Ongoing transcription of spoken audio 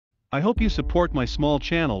I hope you support my small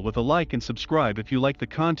channel with a like and subscribe if you like the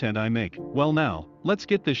content I make. Well now, let's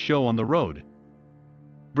get this show on the road.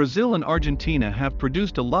 Brazil and Argentina have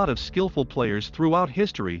produced a lot of skillful players throughout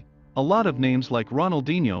history, a lot of names like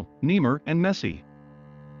Ronaldinho, Neymar and Messi.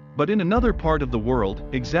 But in another part of the world,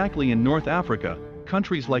 exactly in North Africa,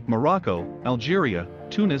 countries like Morocco, Algeria,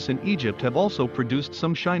 Tunis and Egypt have also produced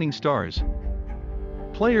some shining stars.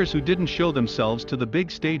 Players who didn't show themselves to the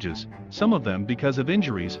big stages, some of them because of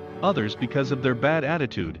injuries, others because of their bad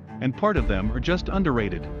attitude, and part of them are just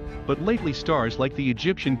underrated. But lately stars like the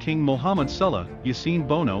Egyptian king Mohamed Salah, Yassine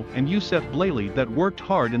Bono and Youssef Msakni that worked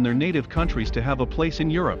hard in their native countries to have a place in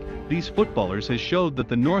Europe, these footballers has showed that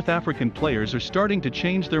the North African players are starting to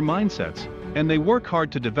change their mindsets, and they work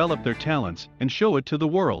hard to develop their talents and show it to the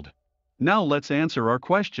world. Now let's answer our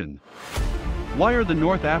question. Why are the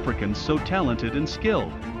North Africans so talented and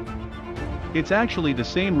skilled? It's actually the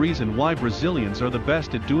same reason why Brazilians are the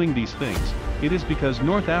best at doing these things. It is because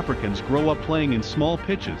North Africans grow up playing in small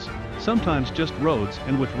pitches, sometimes just roads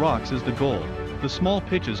and with rocks as the goal. The small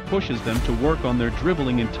pitches pushes them to work on their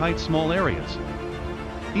dribbling in tight small areas.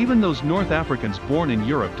 Even those North Africans born in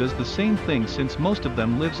Europe does the same thing since most of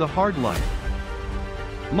them lives a hard life.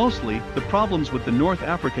 Mostly, the problems with the North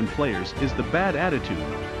African players is the bad attitude,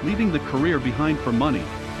 leaving the career behind for money,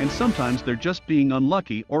 and sometimes they're just being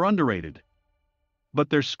unlucky or underrated. But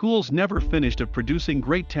their schools never finished of producing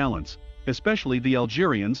great talents, especially the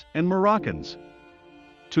Algerians and Moroccans.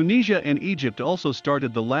 Tunisia and Egypt also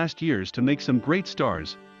started the last years to make some great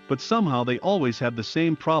stars, but somehow they always have the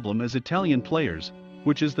same problem as Italian players,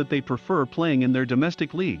 which is that they prefer playing in their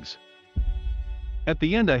domestic leagues. At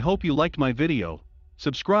the end, I hope you liked my video.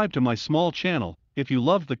 Subscribe to my small channel if you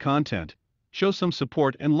loved the content. Show some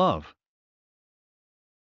support and love.